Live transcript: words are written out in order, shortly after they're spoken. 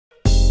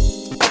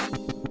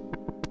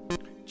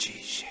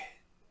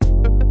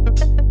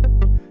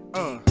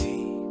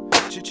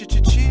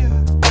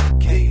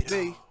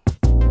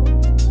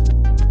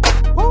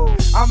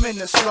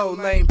Slow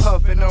lane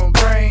puffing on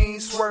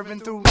grains,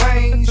 swerving through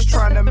lanes,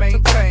 trying to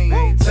maintain.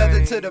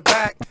 Leather to the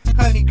back,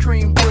 honey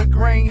cream wood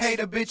grain.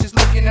 Hater bitches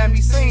looking at me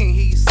saying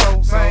he's so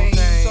vain.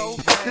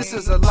 This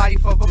is a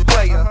life of a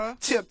player.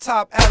 Tip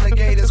top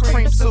alligators,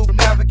 cream soup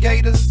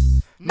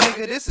navigators.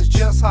 Nigga, this is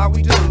just how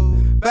we do.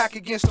 Back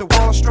against the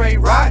wall,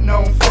 straight riding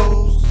on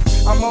fools.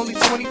 I'm only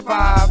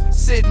 25,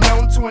 sitting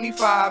on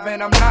 25,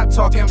 and I'm not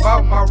talking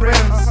about my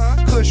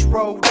rims. Kush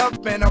rolled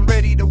up and I'm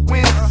ready to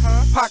win.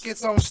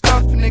 Pockets on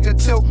stuff, nigga,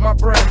 tilt my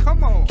brim.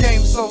 Game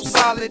so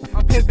solid,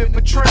 I'm pimping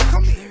for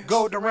trim.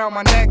 Gold around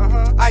my neck,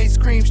 ice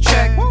creams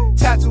check.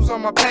 Tattoos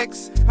on my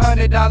pecs,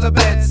 $100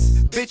 bets.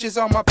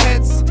 Bitches on my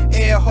pets,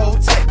 air hole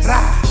text.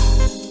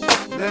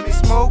 Let me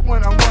smoke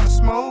when I wanna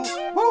smoke.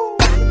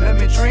 Let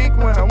me drink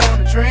when I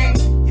wanna drink.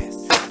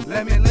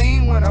 Let me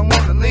lean when I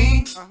wanna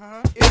lean.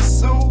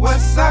 It's a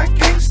Westside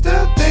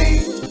Gangsta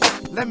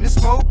Thang. Let me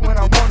smoke when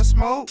I wanna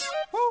smoke.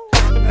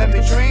 Let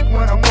me drink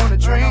when I wanna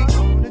drink.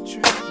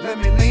 Let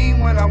me lean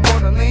when I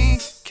wanna lean.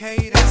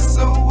 It's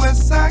a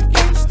Westside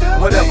Gangsta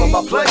Thang. Whatever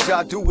my pleasure,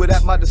 I do it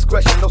at my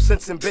discretion. No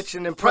sense in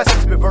bitching and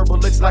pressing. Spit verbal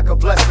licks like a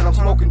blessing. I'm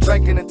smoking,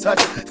 drinking, and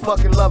touching.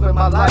 Fucking loving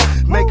my life.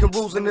 Making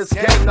rules in this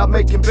game, not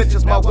making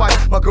bitches my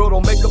wife. My girl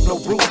don't make up no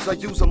rules. I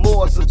use her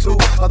more as a tool.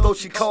 Although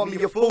she call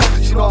me a fool,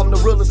 she know I'm the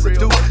realest to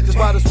do. Just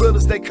about as real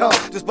as they come,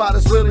 just about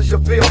as real as you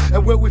feel.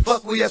 And when we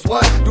fuck, we as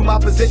one. Do my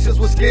positions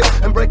with skill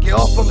and break it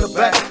off from the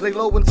back. Lay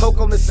low and toke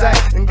on the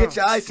sack. And get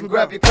your ice and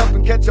grab your cup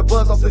and catch your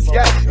buzz off this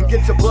yak. And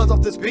get your buzz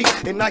off this beat.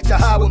 And knock your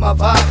high with my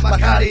vibe. My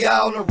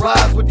KToe on the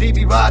rise with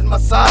DB riding my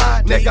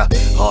side. Nigga,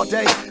 all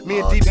day, me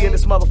and DB and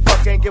this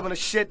motherfucker ain't giving a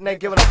shit and ain't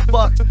giving a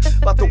fuck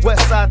about the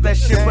west side, that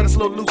shit, but it's a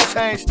little loose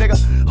change,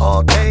 nigga.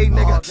 All day,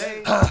 nigga.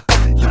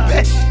 You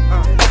bitch.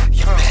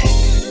 You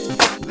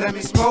bitch. Let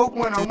me smoke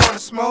when I wanna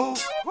smoke.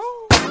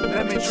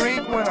 Let me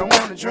drink when I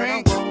wanna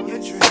drink.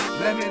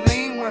 Let me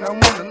lean when I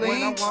wanna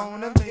lean.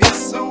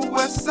 It's a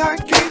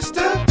Westside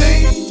Gangsta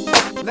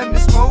Thang. Let me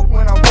smoke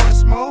when I wanna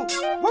smoke.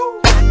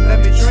 Let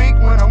me drink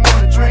when I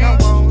wanna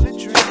drink.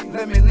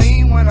 Let me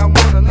lean when I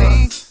wanna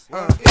lean.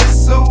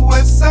 It's a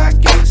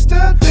Westside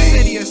Gangsta Thang.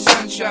 City of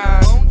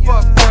sunshine,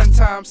 fuck one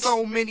time.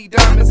 So many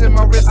diamonds in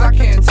my wrist, I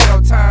can't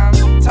tell time.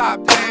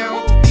 Top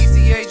down,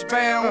 PCH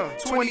bound.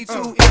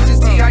 22 inches,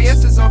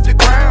 TIS is off the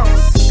ground.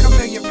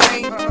 Chameleon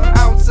paint,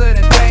 ounce of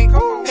the tank.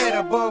 Head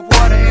above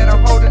water and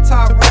I'm holding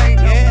top rank.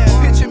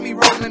 Picture me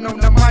rolling on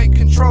the mic,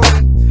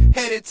 controlling.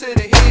 Headed to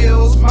the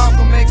hills,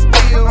 Malcolm X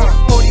Bill.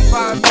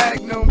 45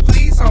 Magnum,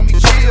 please homie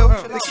chill.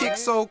 The kick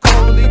so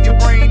cold, leave your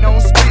brain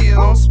on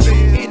spill.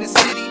 In the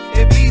city,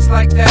 it beats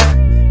like that.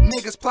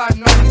 Niggas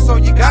plotting on you, so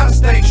you gotta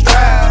stay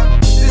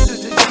strapped. This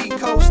is the G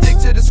code, stick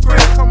to the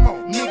script. Come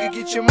on, nigga,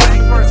 get your money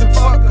first and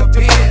fuck a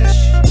bitch.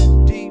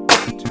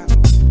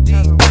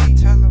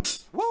 Tell 'em.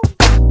 Woo.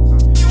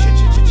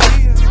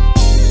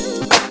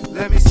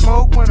 Let me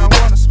smoke when I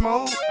wanna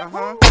smoke.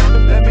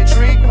 Let me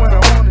drink when I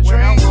wanna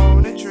drink.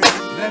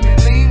 Let me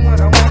lean when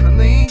I wanna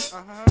lean.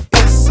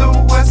 It's a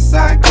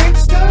Westside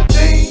Gangsta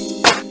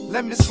Thang.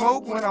 Let me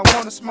smoke when I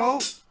wanna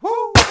smoke.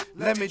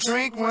 Let me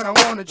drink when I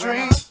wanna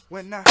drink.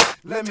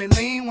 Let me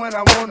lean when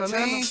I wanna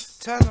lean.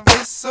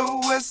 It's a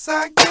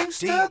Westside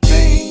Gangsta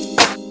Thang.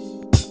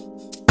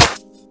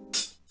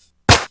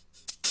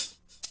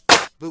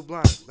 Blue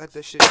Blunt, let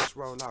that shit just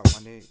roll out, my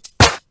nigga.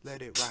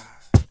 Let it ride.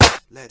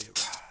 Let it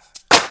ride.